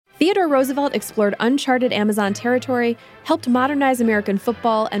Theodore Roosevelt explored uncharted Amazon territory, helped modernize American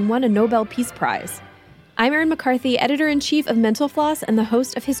football, and won a Nobel Peace Prize. I'm Erin McCarthy, editor-in-chief of Mental Floss and the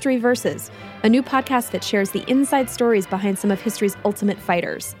host of History Versus, a new podcast that shares the inside stories behind some of history's ultimate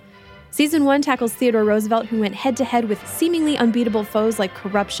fighters. Season 1 tackles Theodore Roosevelt, who went head-to-head with seemingly unbeatable foes like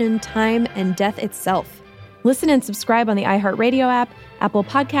corruption, time, and death itself. Listen and subscribe on the iHeartRadio app, Apple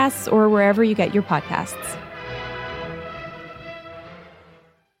Podcasts, or wherever you get your podcasts.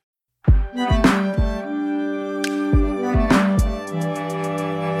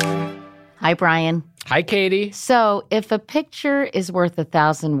 Hi, Brian. Hi, Katie. So if a picture is worth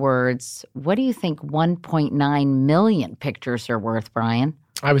 1,000 words, what do you think 1.9 million pictures are worth, Brian?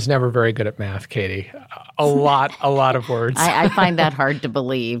 I was never very good at math, Katie. A lot of words. I find that hard to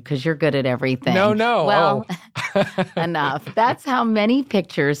believe because you're good at everything. No. Well, enough. That's how many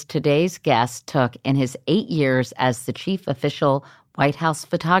pictures today's guest took in his 8 years as the chief official White House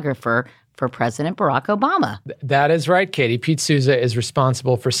photographer for President Barack Obama. That is right, Katie. Pete Souza is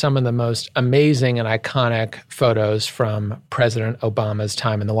responsible for some of the most amazing and iconic photos from President Obama's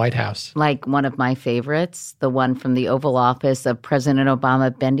time in the White House. Like one of my favorites, the one from the Oval Office of President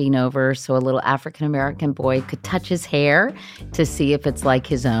Obama bending over so a little African-American boy could touch his hair to see if it's like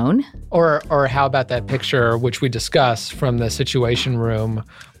his own. Or how about that picture, which we discussed, from the Situation Room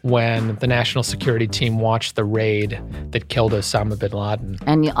when the national security team watched the raid that killed Osama bin Laden.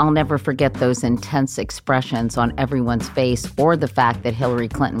 And I'll never forget those intense expressions on everyone's face, or the fact that Hillary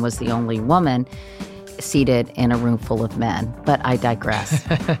Clinton was the only woman seated in a room full of men. But I digress.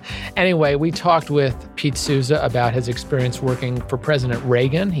 Anyway, we talked with Pete Souza about his experience working for President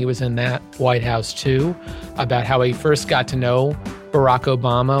Reagan. He was in that White House too, about how he first got to know Barack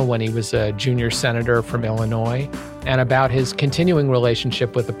Obama when he was a junior senator from Illinois, and about his continuing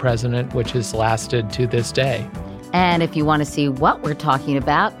relationship with the president, which has lasted to this day. And if you want to see what we're talking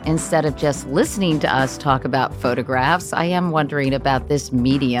about, instead of just listening to us talk about photographs, I am wondering about this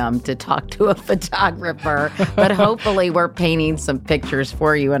medium to talk to a photographer. But hopefully we're painting some pictures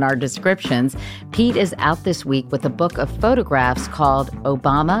for you in our descriptions. Pete is out this week with a book of photographs called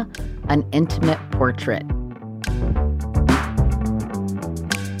Obama, An Intimate Portrait.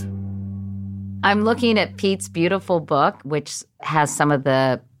 I'm looking at Pete's beautiful book, which has some of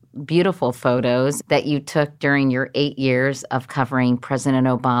the beautiful photos that you took during your 8 years of covering President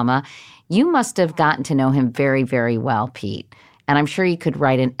Obama. You must have gotten to know him very, very well, Pete. And I'm sure you could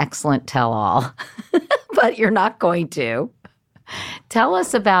write an excellent tell-all, but you're not going to. Tell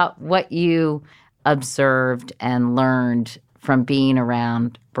us about what you observed and learned from being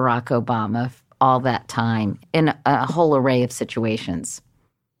around Barack Obama all that time in a whole array of situations.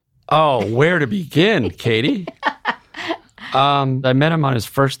 Oh, where to begin, Katie? I met him on his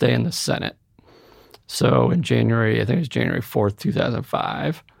first day in the Senate. So in January, I think it was January 4th,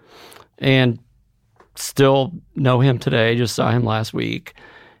 2005. And still know him today, just saw him last week.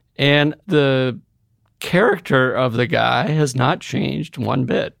 And the character of the guy has not changed one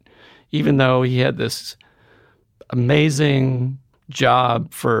bit, even though he had this amazing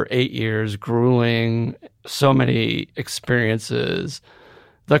job for 8 years, grueling, so many experiences.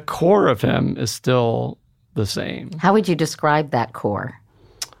 The core of him is still the same. How would you describe that core?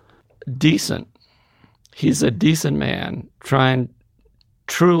 Decent. He's a decent man, trying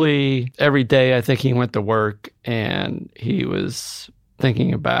truly every day. I think he went to work and he was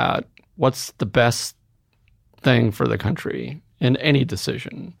thinking about what's the best thing for the country in any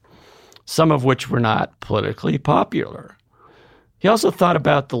decision, some of which were not politically popular. He also thought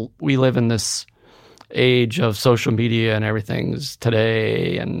about we live in this age of social media and everything's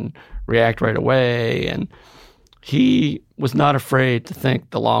today and react right away. And he was not afraid to think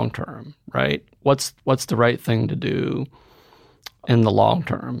the long term, right? What's the right thing to do in the long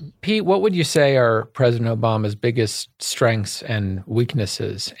term? Pete, what would you say are President Obama's biggest strengths and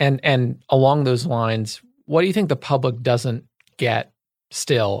weaknesses? And along those lines, what do you think the public doesn't get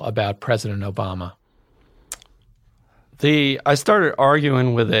still about President Obama? I started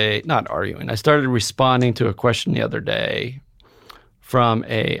I started responding to a question the other day from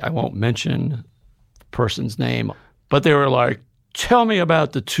I won't mention the person's name, but they were like, tell me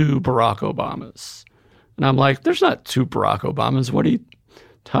about the two Barack Obamas. And I'm like, there's not two Barack Obamas. What are you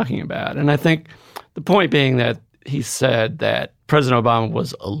talking about? And I think the point being that he said that President Obama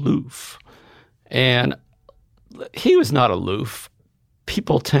was aloof. And he was not aloof.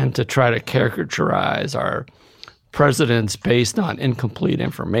 People tend to try to caricaturize our presidents based on incomplete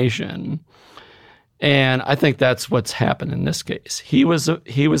information. And I think that's what's happened in this case. He was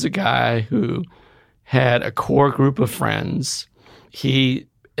a guy who had a core group of friends. He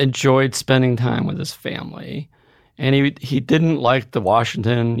enjoyed spending time with his family. And he didn't like the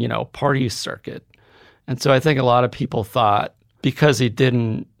Washington, party circuit. And so I think a lot of people thought because he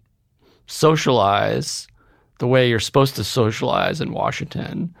didn't socialize the way you're supposed to socialize in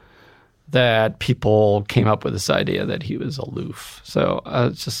Washington, that people came up with this idea that he was aloof. So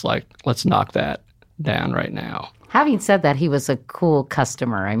it's just like, let's knock that down right now. Having said that, he was a cool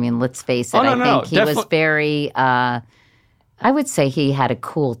customer. I mean, let's face it. I think he was very, I would say he had a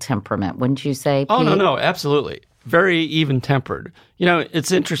cool temperament. Wouldn't you say, Pete? Oh, no, absolutely. Very even-tempered.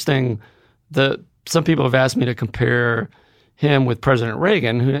 It's interesting that some people have asked me to compare him with President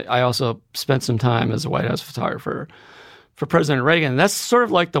Reagan, who I also spent some time as a White House photographer for President Reagan. That's sort of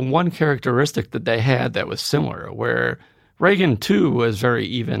like the one characteristic that they had that was similar, where Reagan, too, was very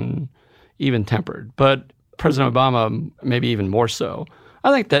even-tempered. But President Obama, maybe even more so.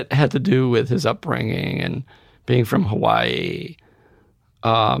 I think that had to do with his upbringing and being from Hawaii.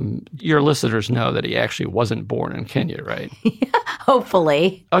 Your listeners know that he actually wasn't born in Kenya, right?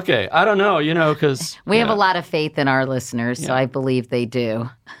 Hopefully. Okay, I don't know, because... We have a lot of faith in our listeners, so I believe they do.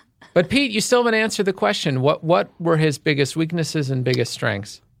 But Pete, you still haven't answered the question. What were his biggest weaknesses and biggest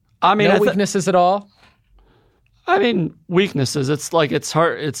strengths? I mean, no weaknesses at all? I mean, weaknesses. It's like it's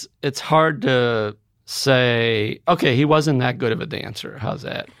hard to say, okay, he wasn't that good of a dancer. How's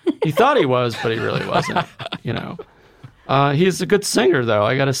that? He thought he was, but he really wasn't, He's a good singer, though,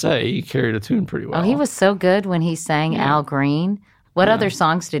 I got to say. He carried a tune pretty well. Oh, he was so good when he sang Al Green. What other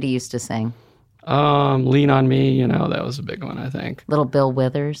songs did he used to sing? Lean on Me, that was a big one, I think. Little Bill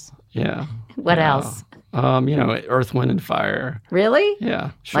Withers. Yeah. What else? Earth, Wind, and Fire. Really?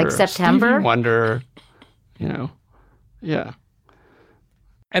 Yeah, sure. Like September? Stevie Wonder, yeah.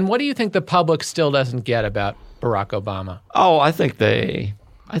 And what do you think the public still doesn't get about Barack Obama? Oh, I think they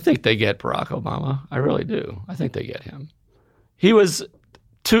get Barack Obama. I really do. I think they get him. He was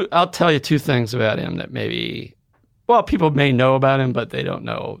I'll tell you two things about him that maybe, people may know about him, but they don't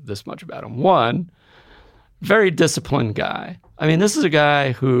know this much about him. One, very disciplined guy. I mean, this is a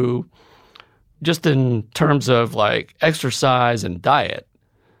guy who, just in terms of like exercise and diet,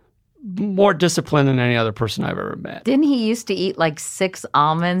 more disciplined than any other person I've ever met. Didn't he used to eat like 6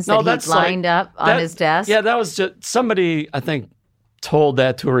 almonds that he'd lined up on his desk? Yeah, that was just somebody, I think, told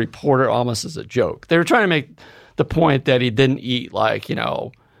that to a reporter almost as a joke. They were trying to make the point that he didn't eat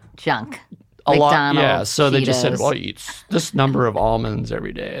junk. A lot. McDonald's, Yeah, so Cheetos. they just said, well, he eats this number of almonds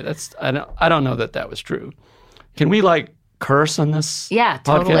every day. I don't know that was true. Can we curse on this podcast?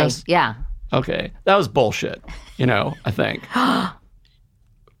 Totally. Yeah. Okay. That was bullshit, I think.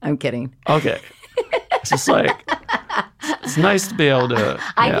 I'm kidding. Okay. It's just it's nice to be able to.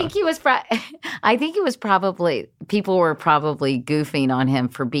 I think he was probably, people were probably goofing on him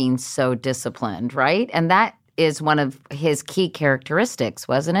for being so disciplined, right? And that is one of his key characteristics,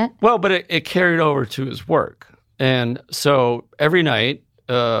 wasn't it? Well, but it carried over to his work. And so every night,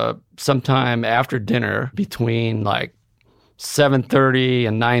 sometime after dinner, between 7:30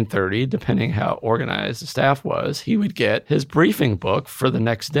 and 9:30, depending how organized the staff was, he would get his briefing book for the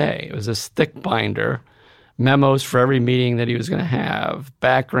next day. It was this thick binder, memos for every meeting that he was going to have,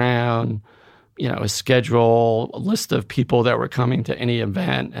 background, his schedule, a list of people that were coming to any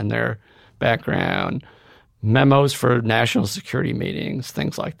event and their background, memos for national security meetings,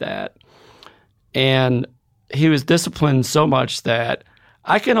 things like that. And he was disciplined so much that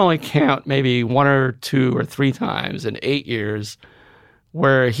I can only count maybe 1 or 2 or 3 times in 8 years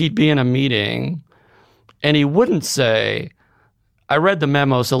where he'd be in a meeting and he wouldn't say, I read the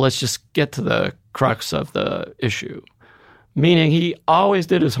memo, so let's just get to the crux of the issue. Meaning he always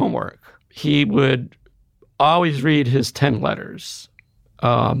did his homework. He would always read his 10 letters.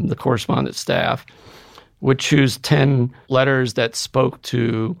 The correspondent staff would choose 10 letters that spoke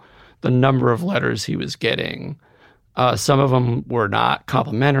to the number of letters he was getting. Some of them were not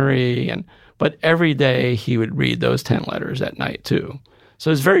complimentary, but every day he would read those 10 letters at night too.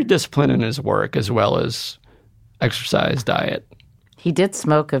 So he's very disciplined in his work as well as exercise, diet. He did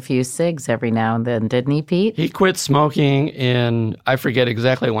smoke a few cigs every now and then, didn't he, Pete? He quit smoking in, I forget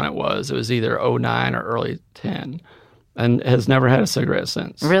exactly when it was. It was either 2009 or early 10, and has never had a cigarette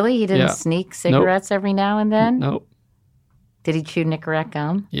since. Really? He didn't sneak cigarettes every now and then? Nope. Did he chew Nicorette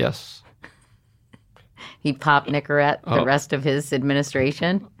gum? Yes. He popped Nicorette the rest of his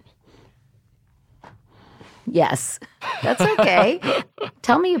administration? Yes. That's okay.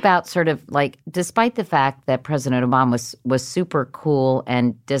 Tell me about sort of despite the fact that President Obama was super cool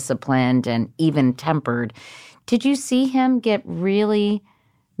and disciplined and even-tempered, did you see him get really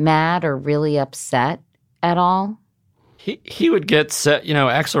mad or really upset at all? He would get set.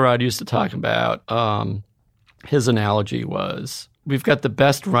 Axelrod used to talk about his analogy was, we've got the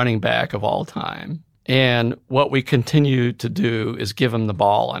best running back of all time, And what we continue to do is give him the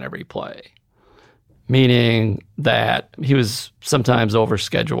ball on every play, meaning that he was sometimes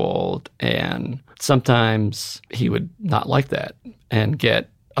overscheduled, and sometimes he would not like that and get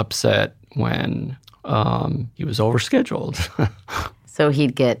upset when he was overscheduled. So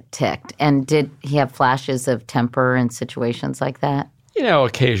he'd get ticked. And did he have flashes of temper in situations like that?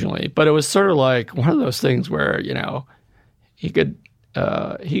 Occasionally. But it was sort of like one of those things where, he could,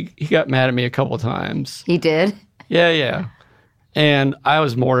 he got mad at me a couple of times. He did? Yeah. And I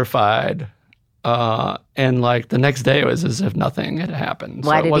was mortified. And like the next day it was as if nothing had happened.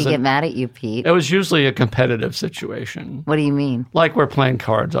 Why did he get mad at you, Pete? It was usually a competitive situation. What do you mean? Like we're playing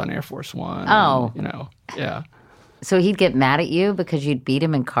cards on Air Force One. Oh. And, yeah. So he'd get mad at you because you'd beat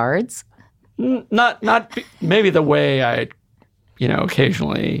him in cards? Not maybe the way I,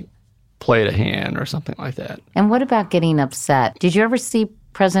 occasionally played a hand or something like that. And what about getting upset? Did you ever see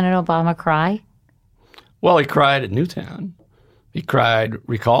President Obama cry? Well, he cried at Newtown. He cried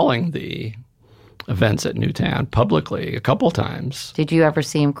recalling the events at Newtown publicly a couple times. Did you ever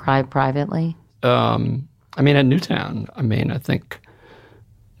see him cry privately? At Newtown. I think,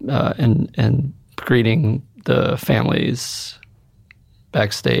 and greeting the families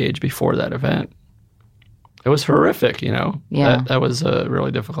backstage before that event. It was horrific, Yeah. That was a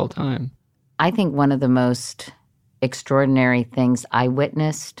really difficult time. I think one of the most extraordinary things I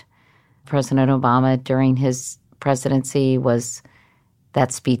witnessed President Obama during his presidency was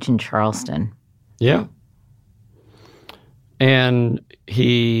that speech in Charleston. Yeah. And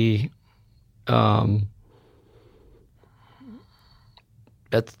he, at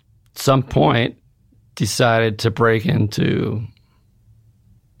some point, decided to break into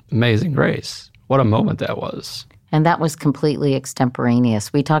Amazing Grace. What a moment that was. And that was completely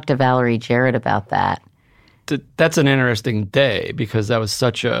extemporaneous. We talked to Valerie Jarrett about that. That's an interesting day because that was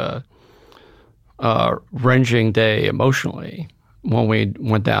such a wrenching day emotionally when we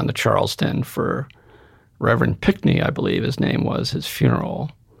went down to Charleston for Reverend Pickney, I believe his name was, his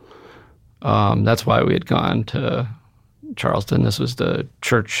funeral. That's why we had gone to Charleston. This was the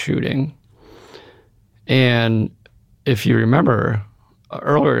church shooting. And if you remember,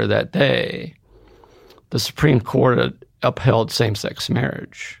 earlier that day, the Supreme Court had upheld same-sex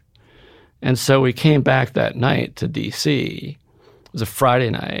marriage. And so we came back that night to D.C. It was a Friday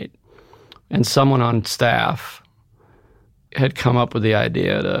night, and someone on staff had come up with the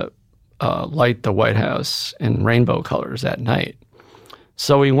idea to light the White House in rainbow colors that night.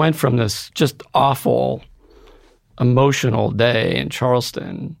 So we went from this just awful, emotional day in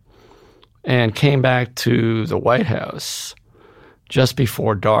Charleston and came back to the White House just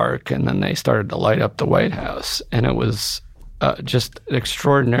before dark, and then they started to light up the White House. And it was just an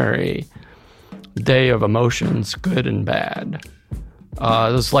extraordinary day of emotions, good and bad. It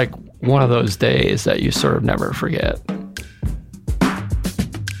was like one of those days that you sort of never forget.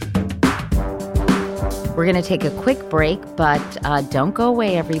 We're going to take a quick break, but don't go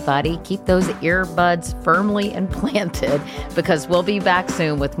away, everybody. Keep those earbuds firmly implanted because we'll be back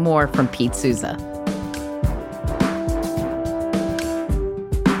soon with more from Pete Souza.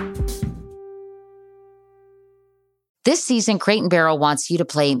 This season, Crate & Barrel wants you to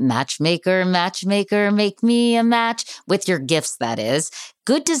play Matchmaker, Matchmaker, Make Me a Match with your gifts, that is.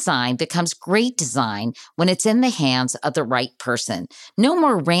 Good design becomes great design when it's in the hands of the right person. No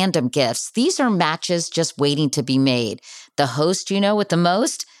more random gifts. These are matches just waiting to be made. The host you know with the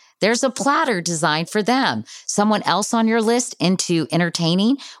most? There's a platter designed for them. Someone else on your list into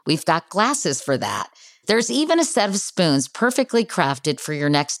entertaining? We've got glasses for that. There's even a set of spoons perfectly crafted for your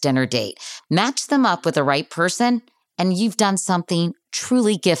next dinner date. Match them up with the right person, and you've done something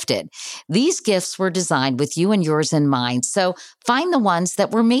truly gifted. These gifts were designed with you and yours in mind, so find the ones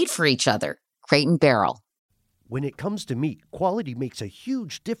that were made for each other. Crate & Barrel. When it comes to meat, quality makes a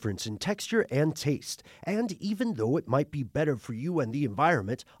huge difference in texture and taste. And even though it might be better for you and the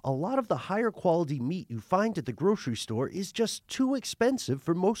environment, a lot of the higher quality meat you find at the grocery store is just too expensive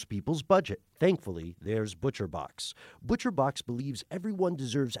for most people's budget. Thankfully, there's ButcherBox. ButcherBox believes everyone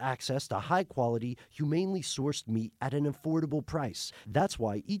deserves access to high-quality, humanely sourced meat at an affordable price. That's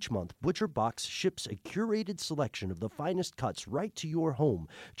why each month, ButcherBox ships a curated selection of the finest cuts right to your home.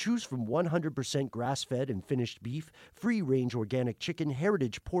 Choose from 100% grass-fed and finished beef, free-range organic chicken,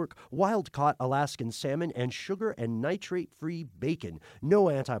 heritage pork, wild-caught Alaskan salmon, and sugar and nitrate-free bacon. No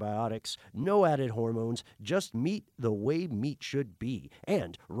antibiotics, no added hormones, just meat the way meat should be.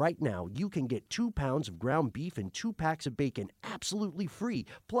 And right now, you can get 2 pounds of ground beef and 2 packs of bacon absolutely free,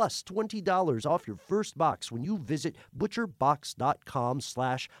 plus $20 off your first box when you visit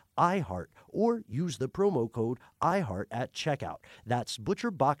butcherbox.com/iHeart or use the promo code iHeart at checkout. That's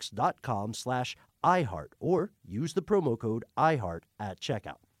butcherbox.com/iHeart or use the promo code iHeart at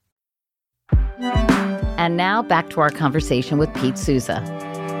checkout. And now back to our conversation with Pete Souza.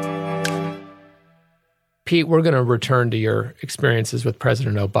 Pete, we're going to return to your experiences with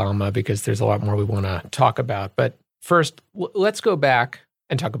President Obama because there's a lot more we want to talk about. But first, let's go back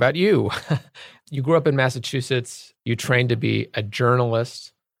and talk about you. You grew up in Massachusetts. You trained to be a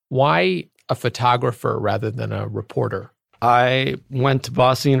journalist. Why a photographer rather than a reporter? I went to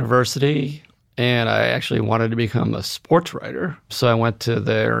Boston University, and I actually wanted to become a sports writer. So I went to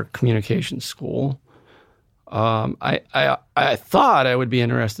their communications school. I thought I would be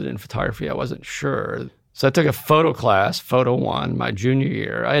interested in photography. I wasn't sure. So I took a photo class, Photo 1, my junior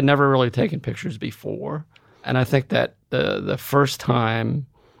year. I had never really taken pictures before. And I think that the first time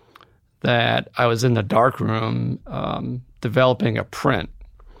that I was in the darkroom developing a print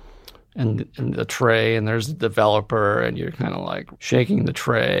in the tray, and there's a developer, and you're kind of like shaking the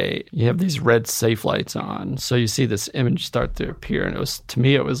tray. You have these red safe lights on. So you see this image start to appear. And to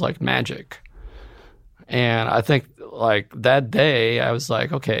me, it was like magic. And I think like that day, I was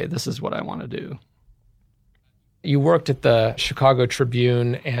like, okay, this is what I want to do. You worked at the Chicago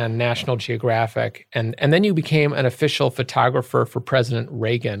Tribune and National Geographic, and then you became an official photographer for President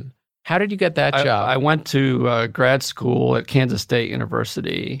Reagan. How did you get that job? I went to grad school at Kansas State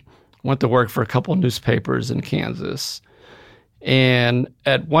University, went to work for a couple of newspapers in Kansas. And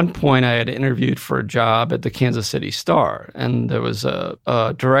at one point, I had interviewed for a job at the Kansas City Star, and there was a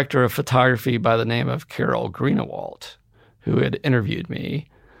director of photography by the name of Carol Greenewalt who had interviewed me,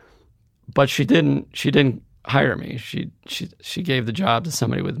 but she didn't hire me. She gave the job to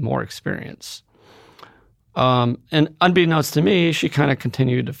somebody with more experience. And unbeknownst to me, she kind of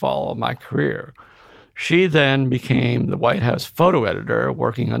continued to follow my career. She then became the White House photo editor,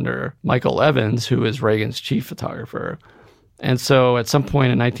 working under Michael Evans, who is Reagan's chief photographer. And so at some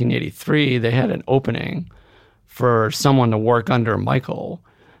point in 1983, they had an opening for someone to work under Michael.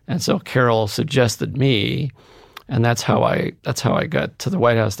 And so Carol suggested me, and that's how I got to the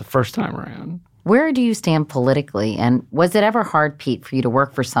White House the first time around. Where do you stand politically? And was it ever hard, Pete, for you to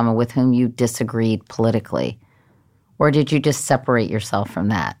work for someone with whom you disagreed politically? Or did you just separate yourself from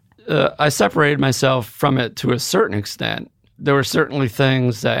that? I separated myself from it to a certain extent. There were certainly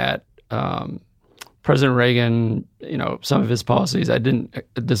things that President Reagan, some of his policies I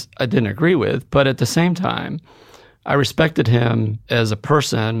didn't agree with, but at the same time, I respected him as a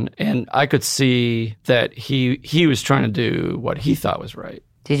person, and I could see that he was trying to do what he thought was right.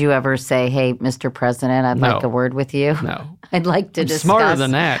 Did you ever say, "Hey, Mr. President, I'd like a word with you"? No. I'd like to discuss. Smarter than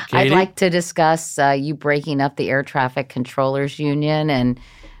that, Katie. I'd like to discuss you breaking up the Air Traffic Controllers Union and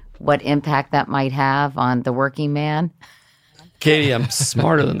what impact that might have on the working man. Katie, I'm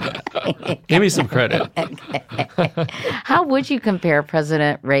smarter than that. Give me some credit. How would you compare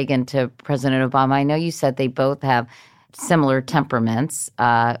President Reagan to President Obama? I know you said they both have similar temperaments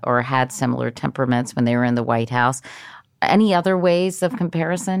or had similar temperaments when they were in the White House. Any other ways of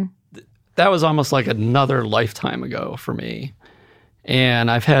comparison? That was almost like another lifetime ago for me. And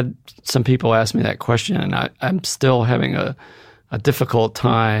I've had some people ask me that question, and I'm still having a difficult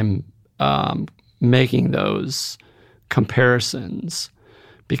time making those comparisons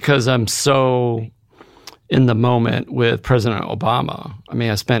because I'm so in the moment with President Obama. I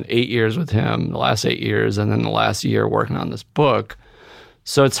mean, I spent 8 years with him, the last 8 years, and then the last year working on this book.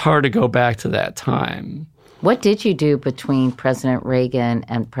 So it's hard to go back to that time. What did you do between President Reagan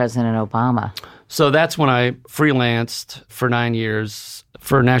and President Obama? So that's when I freelanced for 9 years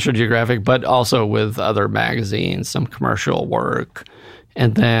for National Geographic, but also with other magazines, some commercial work,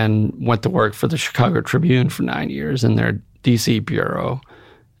 and then went to work for the Chicago Tribune for 9 years in their D.C. bureau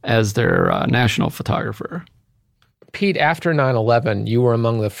as their national photographer. Pete, after 9/11, you were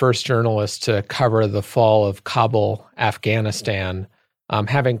among the first journalists to cover the fall of Kabul, Afghanistan.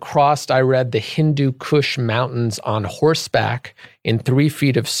 Having crossed, I read, the Hindu Kush Mountains on horseback in 3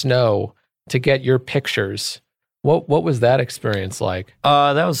 feet of snow to get your pictures. What was that experience like?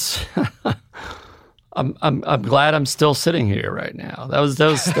 That was. I'm glad I'm still sitting here right now. That was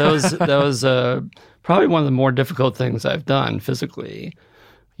probably one of the more difficult things I've done physically.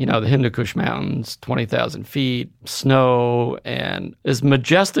 The Hindu Kush Mountains, 20,000 feet, snow, and as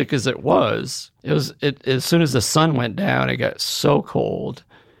majestic as it was, as soon as the sun went down, it got so cold,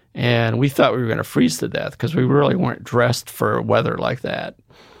 and we thought we were going to freeze to death because we really weren't dressed for weather like that.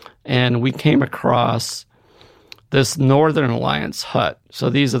 And we came across this Northern Alliance hut. So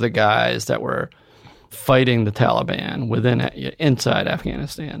these are the guys that were fighting the Taliban inside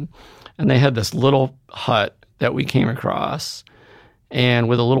Afghanistan. And they had this little hut that we came across, and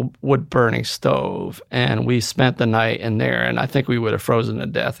with a little wood-burning stove. And we spent the night in there, and I think we would have frozen to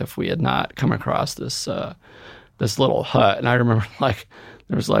death if we had not come across this little hut. And I remember, there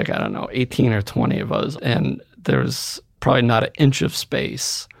was I don't know, 18 or 20 of us, and there was probably not an inch of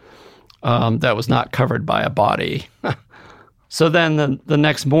space that was not covered by a body. So then the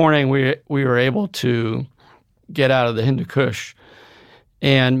next morning, we were able to get out of the Hindu Kush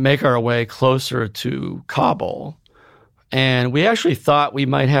and make our way closer to Kabul. And we actually thought we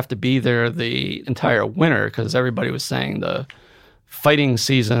might have to be there the entire winter because everybody was saying the fighting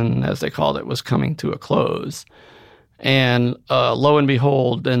season, as they called it, was coming to a close. And lo and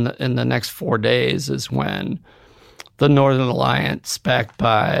behold, in the next 4 days is when the Northern Alliance, backed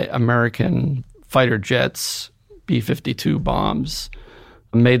by American fighter jets, B-52 bombs,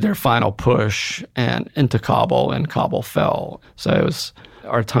 made their final push and into Kabul, and Kabul fell. So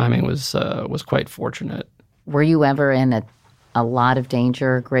our timing was quite fortunate. Were you ever in a lot of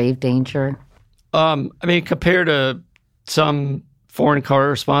danger, grave danger? Compared to some foreign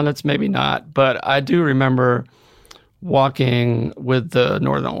correspondents, maybe not. But I do remember walking with the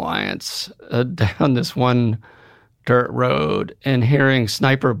Northern Alliance down this one dirt road and hearing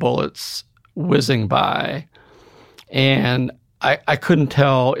sniper bullets whizzing by. And I couldn't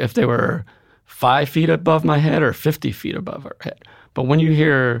tell if they were 5 feet above my head or 50 feet above our head. But when you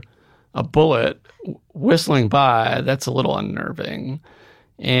hear a bullet whistling by, that's a little unnerving.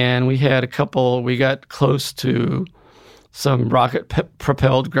 And we got close to some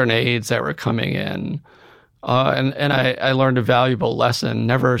rocket-propelled grenades that were coming in. And I learned a valuable lesson: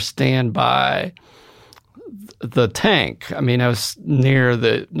 never stand by the tank. I was near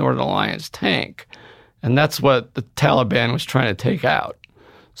the Northern Alliance tank, and that's what the Taliban was trying to take out.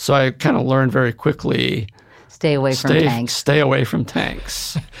 So I kind of learned very quickly, Stay away from tanks. Stay away from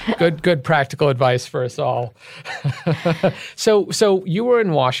tanks. Good practical advice for us all. So you were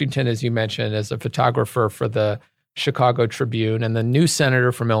in Washington, as you mentioned, as a photographer for the Chicago Tribune, and the new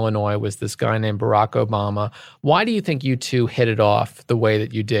senator from Illinois was this guy named Barack Obama. Why do you think you two hit it off the way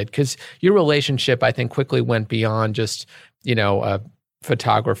that you did? Because your relationship, I think, quickly went beyond just, a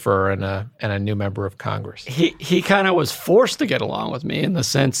photographer and a new member of Congress. He kind of was forced to get along with me in the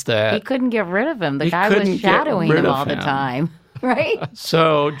sense that he couldn't get rid of him. The guy was shadowing him all the time, right?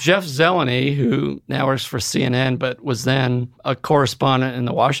 So Jeff Zeleny, who now works for CNN but was then a correspondent in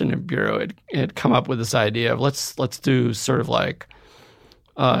the Washington bureau, had come up with this idea of let's do sort of like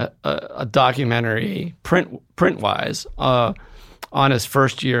a documentary print-wise on his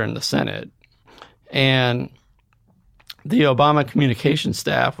first year in the Senate. And the Obama communication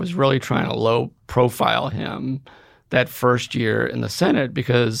staff was really trying to low-profile him that first year in the Senate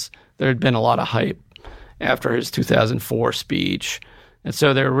because there had been a lot of hype after his 2004 speech. And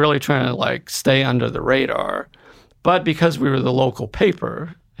so they were really trying to stay under the radar. But because we were the local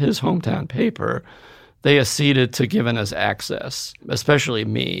paper, his hometown paper, they acceded to giving us access, especially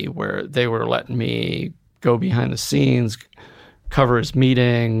me, where they were letting me go behind the scenes, cover his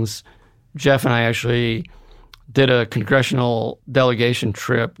meetings. Jeff and I actually did a congressional delegation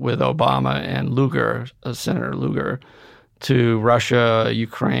trip with Obama and Senator Lugar, to Russia,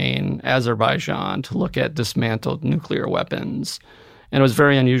 Ukraine, Azerbaijan to look at dismantled nuclear weapons. And it was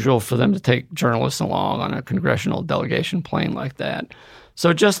very unusual for them to take journalists along on a congressional delegation plane like that.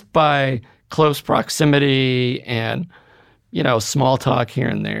 So just by close proximity and, small talk here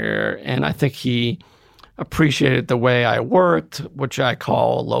and there, and I think he appreciated the way I worked, which I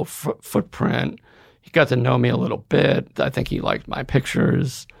call low footprint. He got to know me a little bit. I think he liked my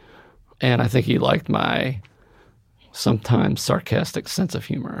pictures, and I think he liked my sometimes sarcastic sense of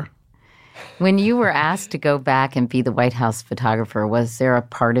humor. When you were asked to go back and be the White House photographer, was there a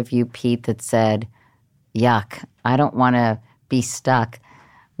part of you, Pete, that said, yuck, I don't want to be stuck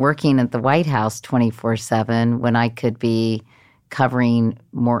working at the White House 24/7 when I could be covering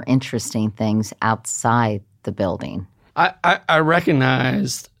more interesting things outside the building? I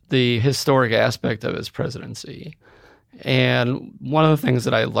recognized the historic aspect of his presidency. And one of the things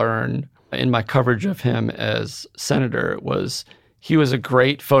that I learned in my coverage of him as senator was he was a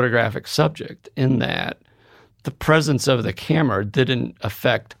great photographic subject in that the presence of the camera didn't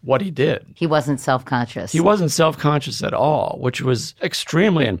affect what he did. He wasn't self-conscious. He wasn't self-conscious at all, which was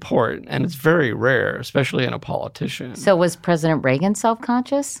extremely important, and it's very rare, especially in a politician. So was President Reagan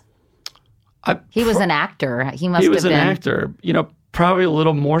self-conscious? He was an actor. He must have been. He was an actor, probably a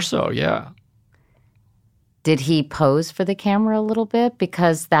little more so, yeah. Did he pose for the camera a little bit?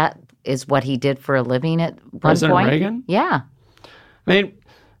 Because that is what he did for a living at one President point? Reagan? Yeah. I mean,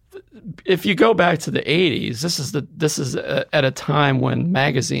 if you go back to the 80s, this is at a time when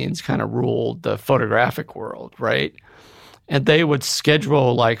magazines kind of ruled the photographic world, right? And they would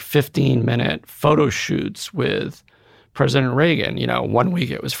schedule like 15-minute photo shoots with President Reagan. 1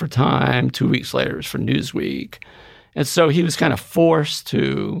 week it was for Time, 2 weeks later it was for Newsweek. And so he was kind of forced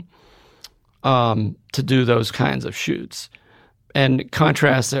to do those kinds of shoots. And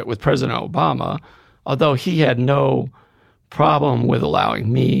contrast it with President Obama, although he had no problem with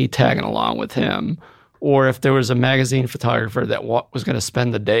allowing me tagging along with him, or if there was a magazine photographer that was going to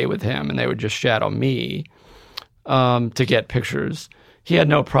spend the day with him and they would just shadow me to get pictures, he had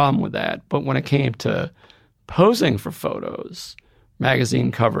no problem with that. But when it came to posing for photos,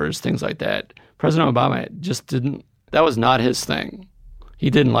 magazine covers, things like that, President Obama just didn't, that was not his thing. He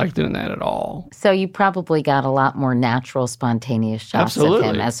didn't like doing that at all. So you probably got a lot more natural, spontaneous shots Absolutely.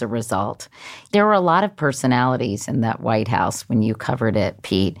 of him as a result. There were a lot of personalities in that White House when you covered it,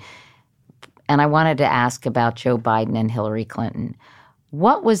 Pete. And I wanted to ask about Joe Biden and Hillary Clinton.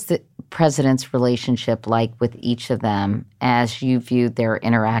 What was the president's relationship like with each of them as you viewed their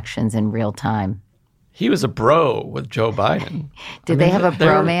interactions in real time? He was a bro with Joe Biden. Did they have a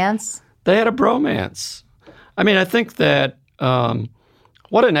bromance? They had a bromance. I mean, I think that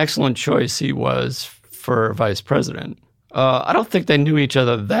what an excellent choice he was for vice president. I don't think they knew each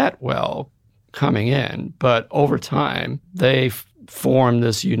other that well coming in, but over time, they formed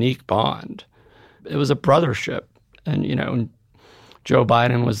this unique bond. It was a brothership. And, Joe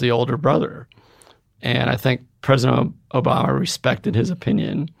Biden was the older brother. And I think President Obama respected his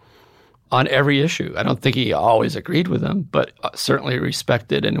opinion on every issue. I don't think he always agreed with him, but certainly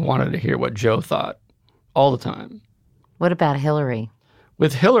respected and wanted to hear what Joe thought all the time. What about Hillary?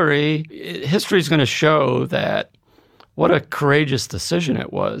 With Hillary, history is going to show that what a courageous decision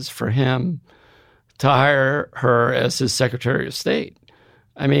it was for him to hire her as his Secretary of State.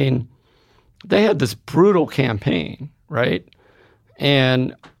 I mean, they had this brutal campaign, right?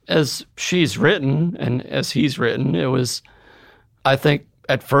 And as she's written and as he's written, it was, I think,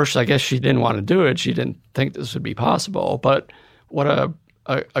 at first, I guess she didn't want to do it. She didn't think this would be possible. But what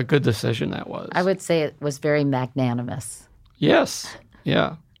a good decision that was. I would say it was very magnanimous. Yes.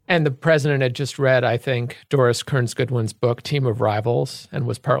 Yeah. And the president had just read, I think, Doris Kearns Goodwin's book, Team of Rivals, and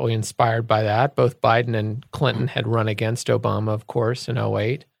was partly inspired by that. Both Biden and Clinton had run against Obama, of course, in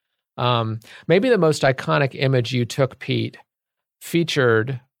 2008. Maybe the most iconic image you took, Pete,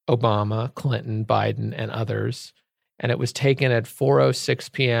 featured Obama, Clinton, Biden, and others. And it was taken at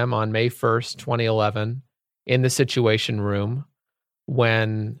 4:06 p.m. on May 1st, 2011, in the Situation Room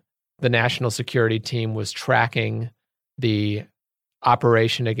when the national security team was tracking the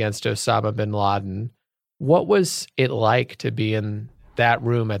operation against Osama bin Laden. What was it like to be in that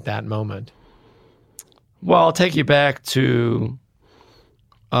room at that moment? Well, I'll take you back to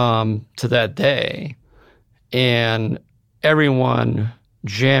that day and everyone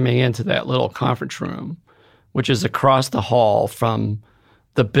jamming into that little conference room, which is across the hall from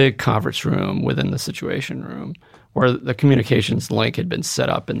the big conference room within the Situation Room, where the communications link had been set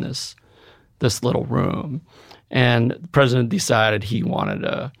up in this little room. And the president decided he wanted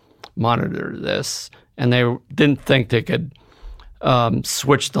to monitor this, and they didn't think they could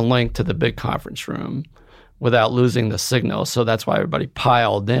switch the link to the big conference room without losing the signal. So that's why everybody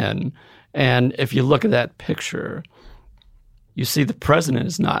piled in. And if you look at that picture, you see the president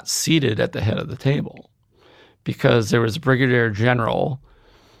is not seated at the head of the table because there was a brigadier general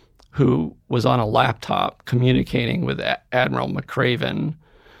who was on a laptop communicating with Admiral McCraven.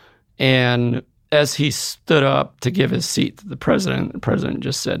 And as he stood up to give his seat to the president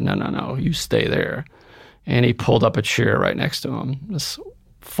just said, no, you stay there. And he pulled up a chair right next to him, this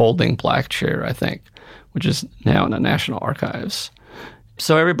folding black chair, I think, which is now in the National Archives.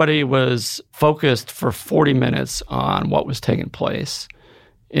 So everybody was focused for 40 minutes on what was taking place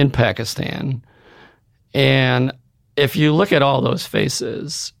in Pakistan. And if you look at all those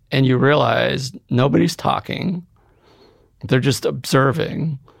faces and you realize nobody's talking, they're just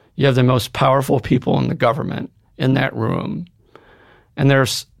observing. You have the most powerful people in the government in that room, and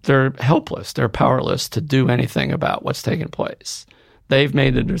they're helpless. They're powerless to do anything about what's taking place. They've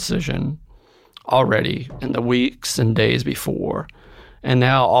made a decision already in the weeks and days before, and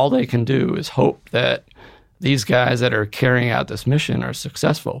now all they can do is hope that these guys that are carrying out this mission are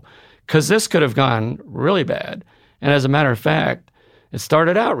successful, because this could have gone really bad. And as a matter of fact, it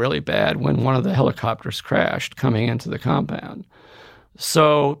started out really bad when one of the helicopters crashed coming into the compound.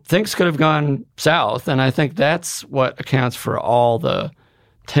 So things could have gone south, and I think that's what accounts for all the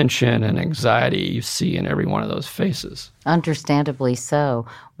tension and anxiety you see in every one of those faces. Understandably so.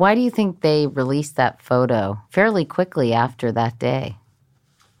 Why do you think they released that photo fairly quickly after that day?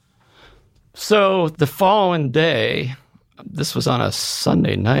 So the following day, this was on a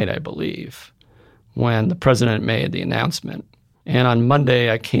Sunday night, I believe, when the president made the announcement. And on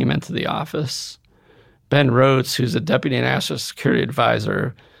Monday, I came into the office. Ben Rhodes, who's a deputy national security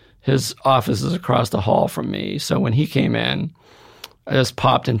advisor, his office is across the hall from me. So when he came in, I just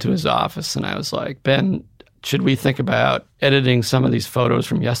popped into his office and I was like, Ben, should we think about editing some of these photos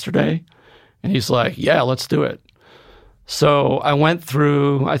from yesterday? And he's like, yeah, let's do it. So I went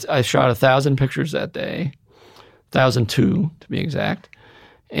through, I shot 1,000 pictures that day, 1,002 to be exact,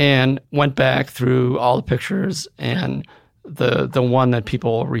 and went back through all the pictures, and the one that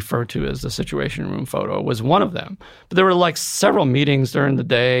people refer to as the Situation Room photo was one of them. But there were like several meetings during the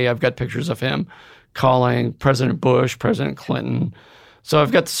day. I've got pictures of him calling President Bush, President Clinton. So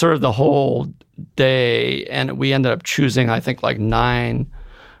I've got sort of the whole day, and we ended up choosing, I think, like 9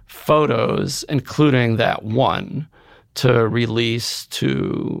 photos, including that one, to release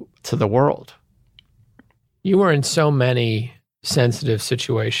to the world. You were in so many sensitive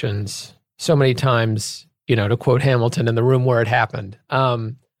situations, so many times, to quote Hamilton, in the room where it happened.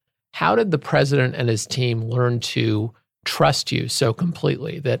 How did the president and his team learn to trust you so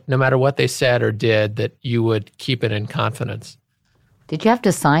completely that no matter what they said or did, that you would keep it in confidence? Did you have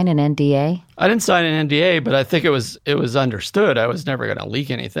to sign an NDA? I didn't sign an NDA, but I think it was understood I was never going to leak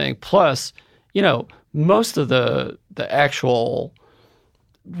anything. Plus, most of the actual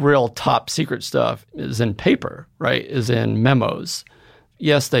real top secret stuff is in paper, right? Is in memos.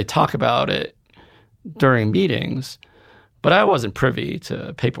 Yes, they talk about it during meetings, but I wasn't privy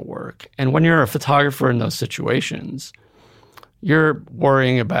to paperwork. And when you're a photographer in those situations, you're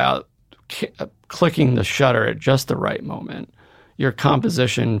worrying about clicking the shutter at just the right moment, your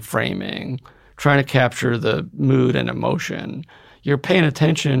composition framing, trying to capture the mood and emotion. You're paying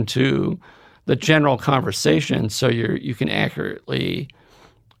attention to the general conversation so you can accurately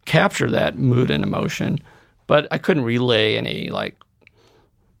capture that mood and emotion. But I couldn't relay any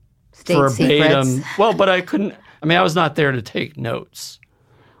state verbatim. Secrets. Well, but I couldn't. I was not there to take notes.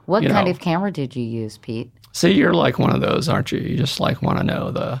 What kind of camera did you use, Pete? See, you're like one of those, aren't you? You just want to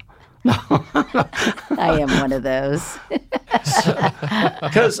know the. No. I am one of those.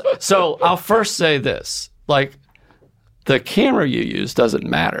 So I'll first say this, the camera you use doesn't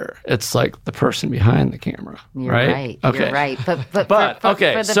matter. It's like the person behind the camera, You're right? Okay. You're right. But for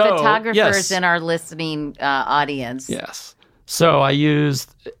the photographers yes. in our listening audience. Yes. So I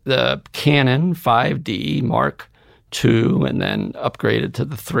used the Canon 5D Mark II and then upgraded to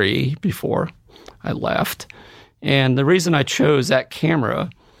the 3 before I left. And the reason I chose that camera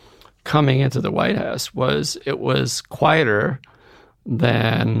coming into the White House was it was quieter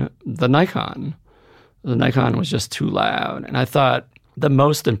than the Nikon. The Nikon was just too loud. And I thought the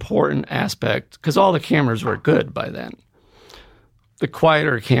most important aspect, because all the cameras were good by then, the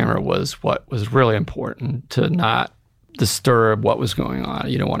quieter camera was what was really important to not disturb what was going on.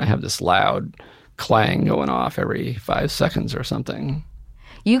 You don't want to have this loud clang going off every 5 seconds or something.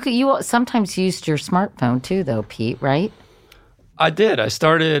 You sometimes used your smartphone too, though, Pete, right? I did. I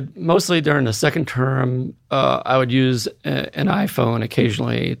started mostly during the second term. I would use an iPhone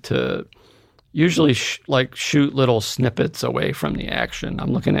occasionally to usually shoot little snippets away from the action.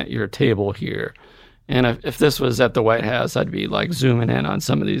 I'm looking at your table here. And if this was at the White House, I'd be zooming in on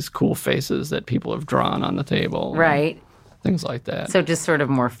some of these cool faces that people have drawn on the table. Right. Things like that. So just sort of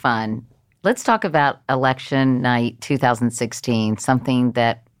more fun. Let's talk about election night 2016, something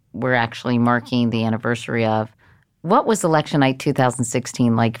that we're actually marking the anniversary of. What was election night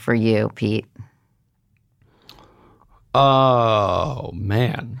 2016 like for you, Pete? Oh,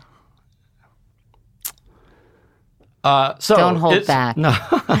 man. So don't hold back. No.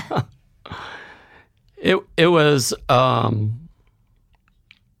 It was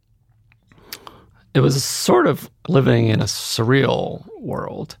sort of living in a surreal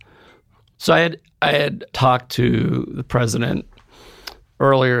world. So I had talked to the president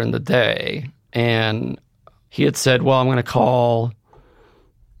earlier in the day, and he had said, well, I'm going to call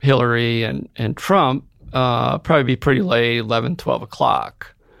Hillary and Trump, probably be pretty late, 11, 12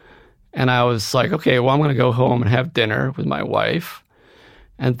 o'clock. And I was like, okay, well, I'm going to go home and have dinner with my wife.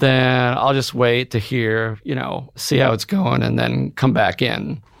 And then I'll just wait to hear, see how it's going, and then come back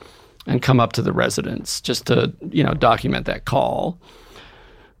in and come up to the residence just to, document that call.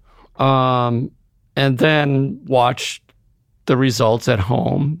 And then watch the results at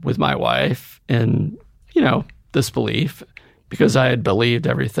home with my wife in, disbelief, because I had believed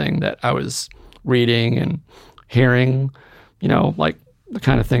everything that I was reading and hearing, the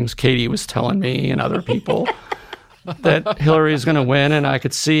kind of things Katie was telling me and other people that Hillary is going to win, and I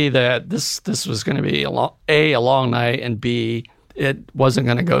could see that this was going to be a long night, and B, it wasn't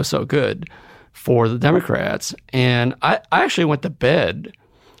going to go so good for the Democrats. And I actually went to bed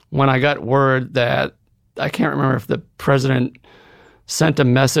when I got word that, I can't remember if the president sent a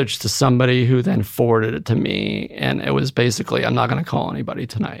message to somebody who then forwarded it to me, and it was basically, I'm not going to call anybody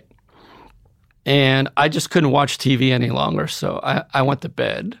tonight. And I just couldn't watch TV any longer, so I went to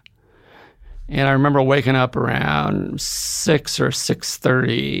bed. And I remember waking up around 6 or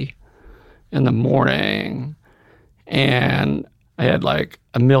 6:30 in the morning, and I had like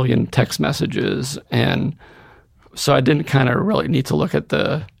a million text messages. And so I didn't kind of really need to look at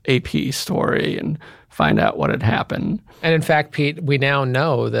the AP story and find out what had happened. And in fact, Pete, we now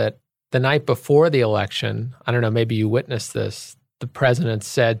know that the night before the election, I don't know, maybe you witnessed this, the president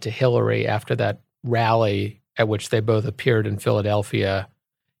said to Hillary after that rally at which they both appeared in Philadelphia,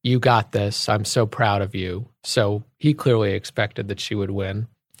 "You got this. I'm so proud of you." So he clearly expected that she would win.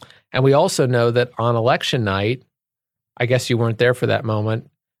 And we also know that on election night, I guess you weren't there for that moment,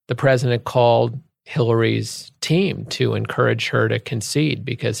 the president called Hillary's team to encourage her to concede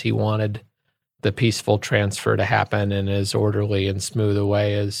because he wanted the peaceful transfer to happen in as orderly and smooth a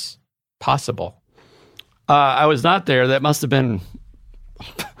way as possible. I was not there. That must have been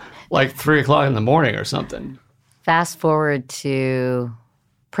like 3 o'clock in the morning or something. Fast forward to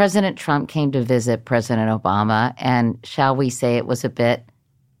President Trump came to visit President Obama, and shall we say it was a bit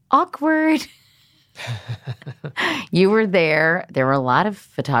awkward? You were there. There were a lot of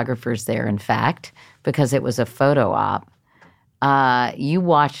photographers there, in fact, because it was a photo op. You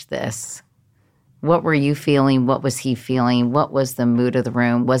watched this. What were you feeling? What was he feeling? What was the mood of the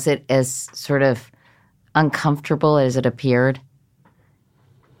room? Was it as sort of uncomfortable as it appeared?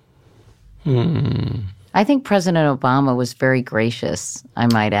 I think President Obama was very gracious, I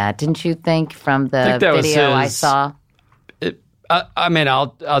might add. Didn't you think from the video I saw? I mean,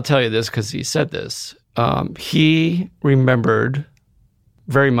 I'll tell you this because he said this. He remembered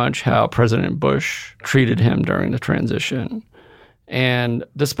very much how President Bush treated him during the transition. And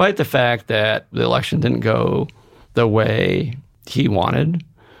despite the fact that the election didn't go the way he wanted,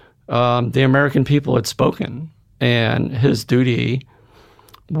 the American people had spoken. And his duty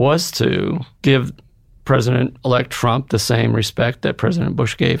was to give President-elect Trump the same respect that President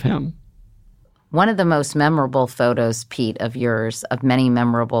Bush gave him. One of the most memorable photos, Pete, of yours, of many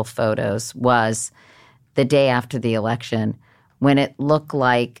memorable photos, was the day after the election when it looked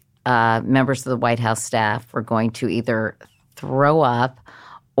like members of the White House staff were going to either throw up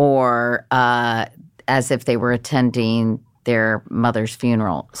or as if they were attending their mother's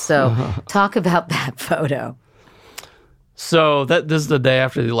funeral. So talk about that photo. So this is the day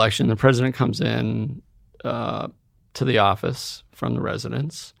after the election. The president comes in to the office from the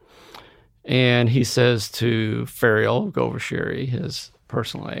residence, and he says to Ferial Govashiri, his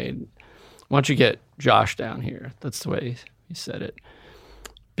personal aide, "Why don't you get Josh down here?" That's the way he said it.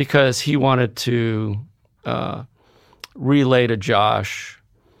 Because he wanted to relay to Josh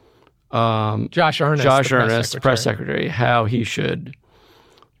Earnest, the press secretary, how he should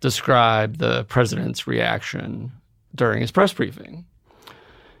describe the president's reaction during his press briefing.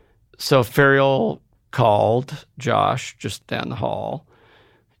 So Ferial called Josh just down the hall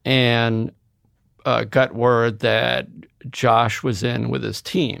and got word that Josh was in with his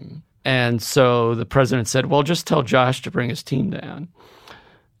team. And so the president said, well, just tell Josh to bring his team down.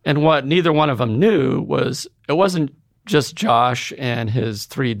 And what neither one of them knew was it wasn't just Josh and his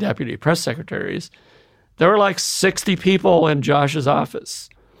 3 deputy press secretaries. There were like 60 people in Josh's office.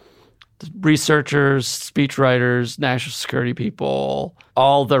 Researchers, speechwriters, national security people,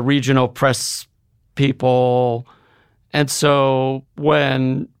 all the regional press people. And so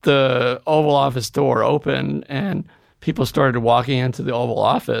when the Oval Office door opened and people started walking into the Oval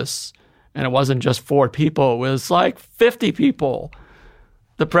Office, and it wasn't just 4 people, it was like 50 people,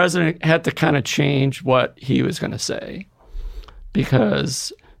 the president had to kind of change what he was going to say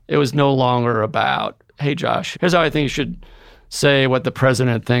because it was no longer about, hey, Josh, here's how I think you should say what the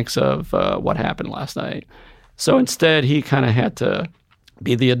president thinks of what happened last night. So instead, he kind of had to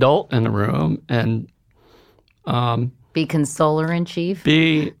be the adult in the room and be consoler-in-chief?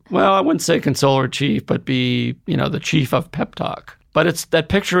 Well, I wouldn't say consoler-in-chief, but be, the chief of pep talk. But that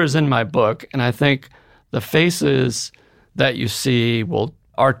picture is in my book, and I think the faces that you see will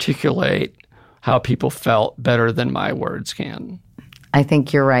articulate how people felt better than my words can. I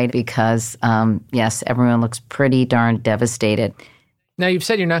think you're right because, yes, everyone looks pretty darn devastated. Now, you've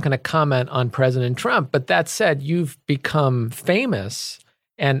said you're not going to comment on President Trump, but that said, you've become famous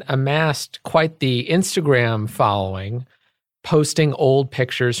and amassed quite the Instagram following posting old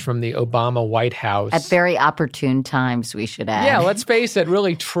pictures from the Obama White House. At very opportune times, we should add. Yeah, let's face it,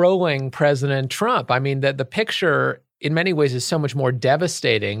 really trolling President Trump. I mean, the picture in many ways is so much more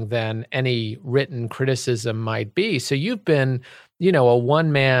devastating than any written criticism might be. So you've been, a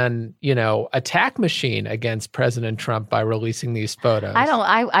one-man, attack machine against President Trump by releasing these photos.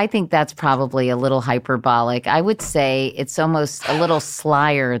 I think that's probably a little hyperbolic. I would say it's almost a little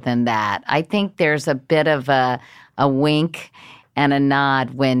slyer than that. I think there's a bit of a wink and a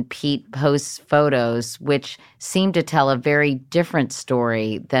nod when Pete posts photos, which seem to tell a very different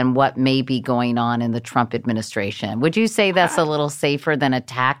story than what may be going on in the Trump administration. Would you say that's a little safer than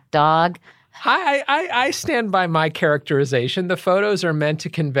attack dog? I stand by my characterization. The photos are meant to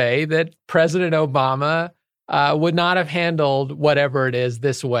convey that President Obama would not have handled whatever it is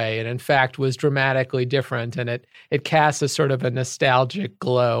this way, and in fact was dramatically different. And it casts a sort of a nostalgic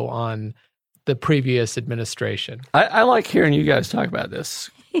glow on the previous administration. I like hearing you guys talk about this.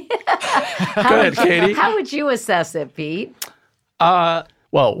 Go ahead, Katie. How would you assess it, Pete? Well,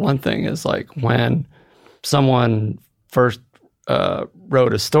 one thing is like when someone first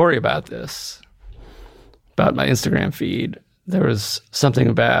wrote a story about this, about my Instagram feed, there was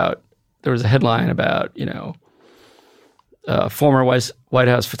a headline about, former White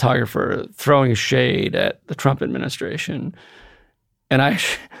House photographer throwing shade at the Trump administration. And I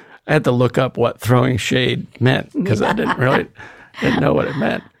had to look up what throwing shade meant because I didn't know what it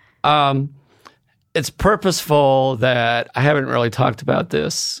meant. It's purposeful that I haven't really talked about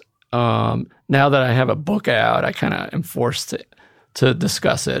this. Now that I have a book out, I kind of am forced to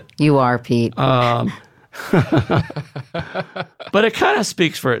discuss it. You are, Pete. But it kind of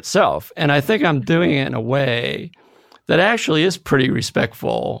speaks for itself. And I think I'm doing it in a way that actually is pretty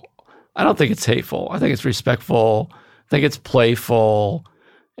respectful. I don't think it's hateful. I think it's respectful. I think it's playful.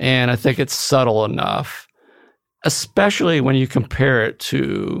 And I think it's subtle enough, especially when you compare it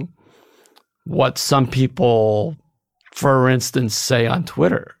to what some people, for instance, say on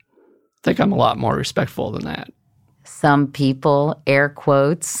Twitter. I think I'm a lot more respectful than that. Some people, air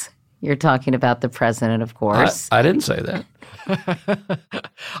quotes. You're talking about the president, of course. I didn't say that.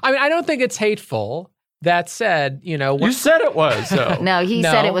 I mean, I don't think it's hateful. That said, you said it was, though. No, he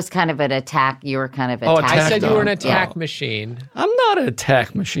said it was kind of an attack. You were kind of attacking. I said you were an attack machine. I'm not an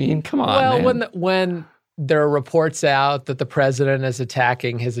attack machine. Come on, man. Well, when there are reports out that the president is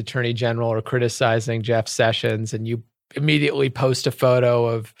attacking his attorney general or criticizing Jeff Sessions, and you immediately post a photo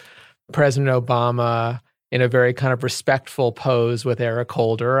of President Obama in a very kind of respectful pose with Eric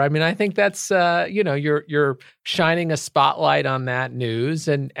Holder. I mean, I think that's, you're shining a spotlight on that news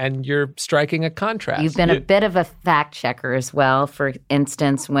and you're striking a contrast. You've been a bit of a fact checker as well. For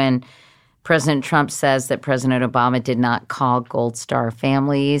instance, when President Trump says that President Obama did not call Gold Star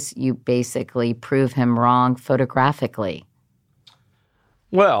families, you basically prove him wrong photographically.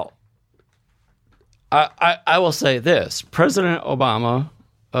 Well, I will say this. President Obama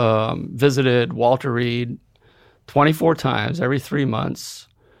visited Walter Reed 24 times every 3 months,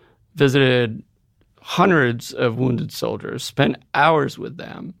 visited hundreds of wounded soldiers, spent hours with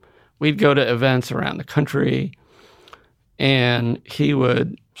them. We'd go to events around the country, and he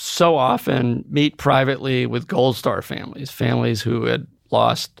would so often meet privately with Gold Star families who had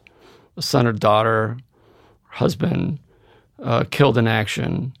lost a son or daughter, husband, killed in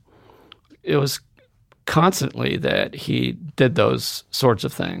action. It was constantly that he did those sorts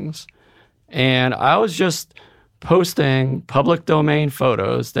of things. And I was just posting public domain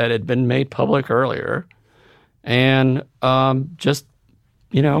photos that had been made public earlier and just,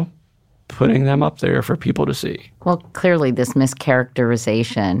 putting them up there for people to see. Well, clearly this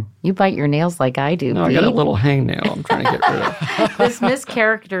mischaracterization, you bite your nails like I do, No, Pete. I got a little hangnail I'm trying to get rid of. This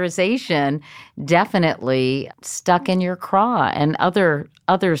mischaracterization definitely stuck in your craw, and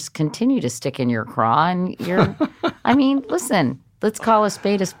others continue to stick in your craw. And you're, listen, let's call a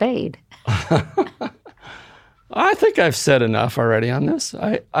spade a spade. I think I've said enough already on this.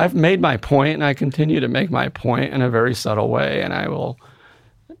 I've made my point, and I continue to make my point in a very subtle way, and I will,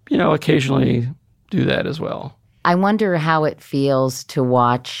 occasionally do that as well. I wonder how it feels to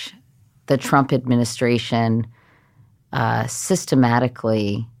watch the Trump administration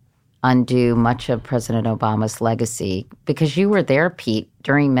systematically undo much of President Obama's legacy, because you were there, Pete,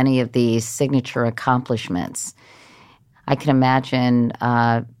 during many of these signature accomplishments. I can imagine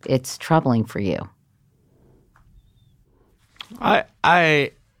it's troubling for you.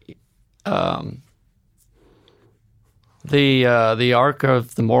 The arc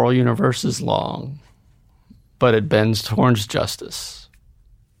of the moral universe is long, but it bends towards justice.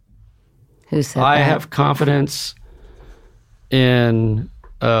 Who said I that? have confidence in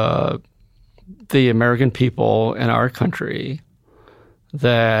the the American people in our country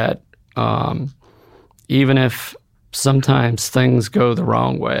that even if sometimes things go the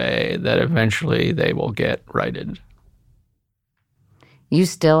wrong way, that eventually they will get righted. You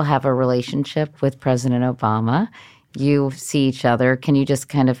still have a relationship with President Obama. You see each other. Can you just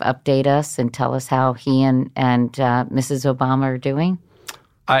kind of update us and tell us how he and Mrs. Obama are doing?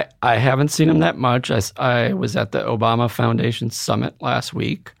 I haven't seen him that much. I was at the Obama Foundation Summit last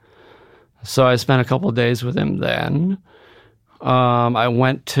week, so I spent a couple of days with him then. I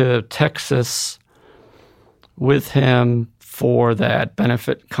went to Texas with him for that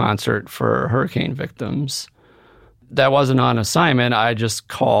benefit concert for hurricane victims. That wasn't on assignment. I just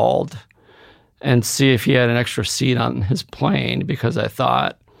called and see if he had an extra seat on his plane because I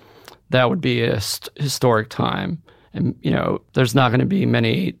thought that would be a historic time. And, you know, there's not going to be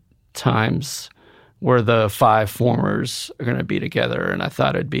many times where the five formers are going to be together. And I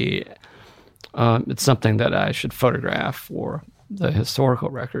thought it'd be, it's something that I should photograph for the historical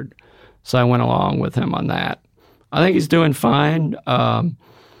record. So I went along with him on that. I think he's doing fine.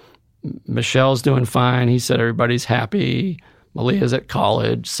 Michelle's doing fine. He said everybody's happy. Malia's at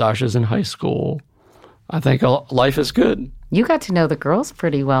college. Sasha's in high school. I think life is good. You got to know the girls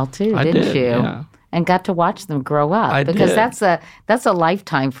pretty well too, didn't you? Yeah. And got to watch them grow up because that's a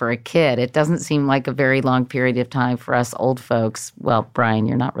lifetime for a kid. It doesn't seem like a very long period of time for us old folks. Well, Brian,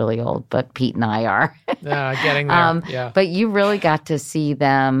 you're not really old, but Pete and I are. Getting there. Yeah. But you really got to see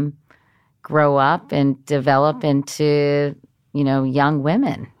them grow up and develop into, you know, young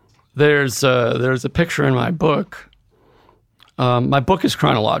women. There's a picture in my book. My book is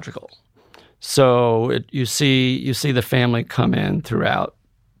chronological, so you see the family come in throughout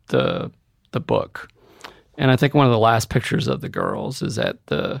the book. And I think one of the last pictures of the girls is at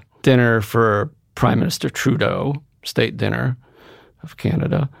the dinner for Prime Minister Trudeau, state dinner of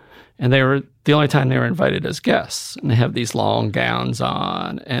Canada. And they were the only time they were invited as guests. And they have these long gowns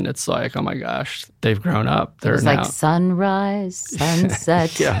on. And it's like, oh my gosh, they've grown up. It was like sunrise,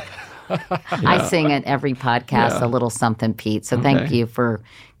 sunset. Yeah. I sing at every podcast a little something, Pete. So thank you for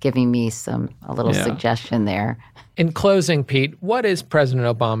giving me a little suggestion there. In closing, Pete, what is President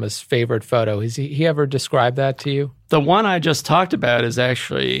Obama's favorite photo? Has he ever described that to you? The one I just talked about is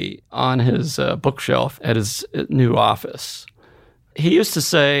actually on his bookshelf at his new office. He used to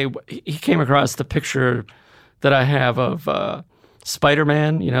say, he came across the picture that I have of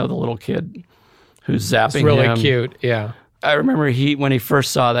Spider-Man, you know, the little kid who's zapping him. It's really cute, yeah. I remember when he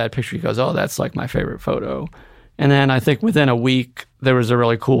first saw that picture, he goes, oh, that's like my favorite photo. And then I think within a week, there was a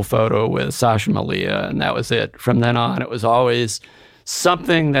really cool photo with Sasha and Malia, and that was it. From then on, it was always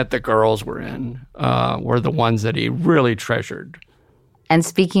something that the girls were in, were the ones that he really treasured. And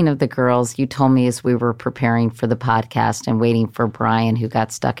speaking of the girls, you told me as we were preparing for the podcast and waiting for Brian, who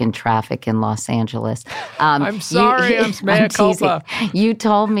got stuck in traffic in Los Angeles. I'm sorry, I'm mea culpa. You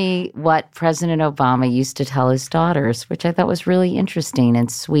told me what President Obama used to tell his daughters, which I thought was really interesting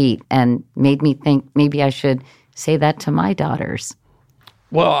and sweet and made me think maybe I should say that to my daughters.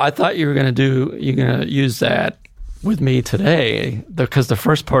 Well, I thought you're going to use that with me today because the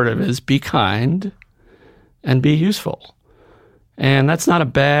first part of it is be kind and be useful. And that's not a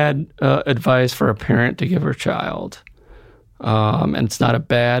bad advice for a parent to give her child. And it's not a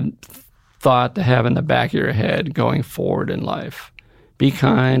bad thought to have in the back of your head going forward in life. Be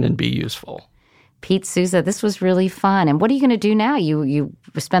kind and be useful. Pete Souza, this was really fun. And what are you going to do now? You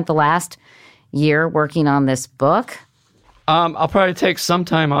spent the last year working on this book. I'll probably take some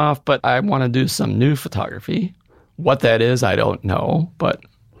time off, but I want to do some new photography. What that is, I don't know, but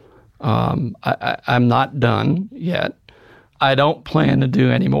I'm not done yet. I don't plan to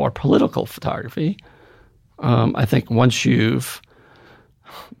do any more political photography. I think once you've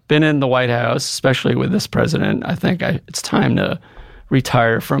been in the White House, especially with this president, I think it's time to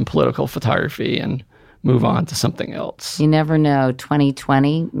retire from political photography and move on to something else. You never know.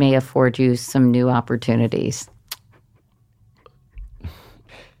 2020 may afford you some new opportunities.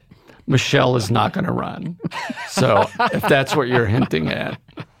 Michelle is not going to run. So if that's what you're hinting at.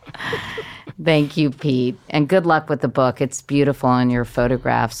 Thank you, Pete. And good luck with the book. It's beautiful, and your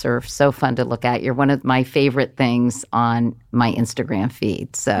photographs are so fun to look at. You're one of my favorite things on my Instagram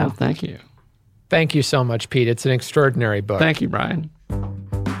feed. So well, thank you. Thank you so much, Pete. It's an extraordinary book. Thank you, Brian.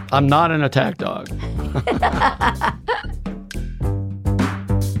 I'm not an attack dog.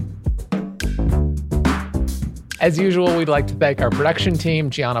 As usual, we'd like to thank our production team.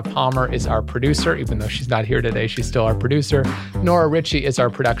 Gianna Palmer is our producer. Even though she's not here today, she's still our producer. Nora Ritchie is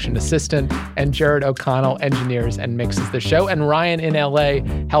our production assistant. And Jared O'Connell engineers and mixes the show. And Ryan in LA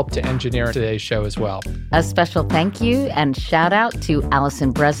helped to engineer today's show as well. A special thank you and shout out to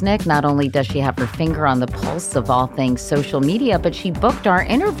Allison Bresnick. Not only does she have her finger on the pulse of all things social media, but she booked our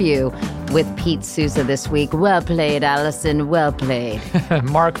interview with Pete Souza this week. Well played, Allison. Well played.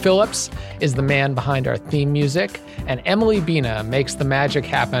 Mark Phillips is the man behind our theme music, and Emily Bina makes the magic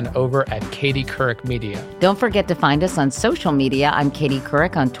happen over at Katie Couric Media. Don't forget to find us on social media. I'm Katie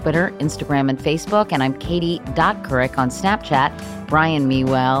Couric on Twitter, Instagram, and Facebook, and I'm Katie.Couric on Snapchat. Brian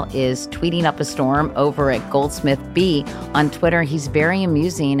Mewell is tweeting up a storm over at Goldsmith B. On Twitter, he's very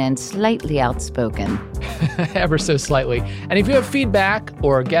amusing and slightly outspoken. Ever so slightly. And if you have feedback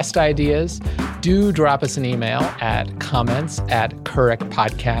or guest ideas, do drop us an email at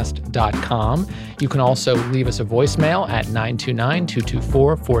comments@couricpodcast.com. You can also leave us a voicemail at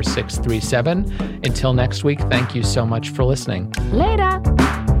 929-224-4637. Until next week, thank you so much for listening. Later.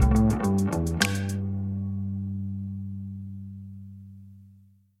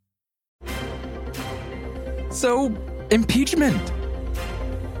 So, impeachment.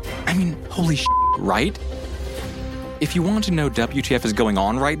 I mean, holy shit, right? If you want to know WTF is going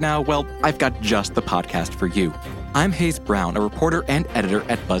on right now, well, I've got just the podcast for you. I'm Hayes Brown, a reporter and editor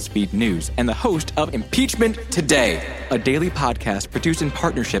at BuzzFeed News, and the host of Impeachment Today, a daily podcast produced in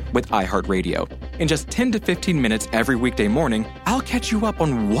partnership with iHeartRadio. In just 10 to 15 minutes every weekday morning, I'll catch you up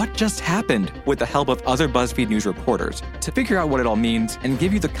on what just happened with the help of other BuzzFeed News reporters to figure out what it all means and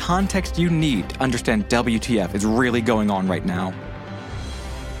give you the context you need to understand WTF is really going on right now.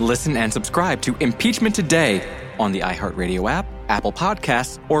 Listen and subscribe to Impeachment Today on the iHeartRadio app, Apple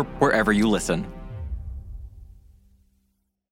Podcasts, or wherever you listen.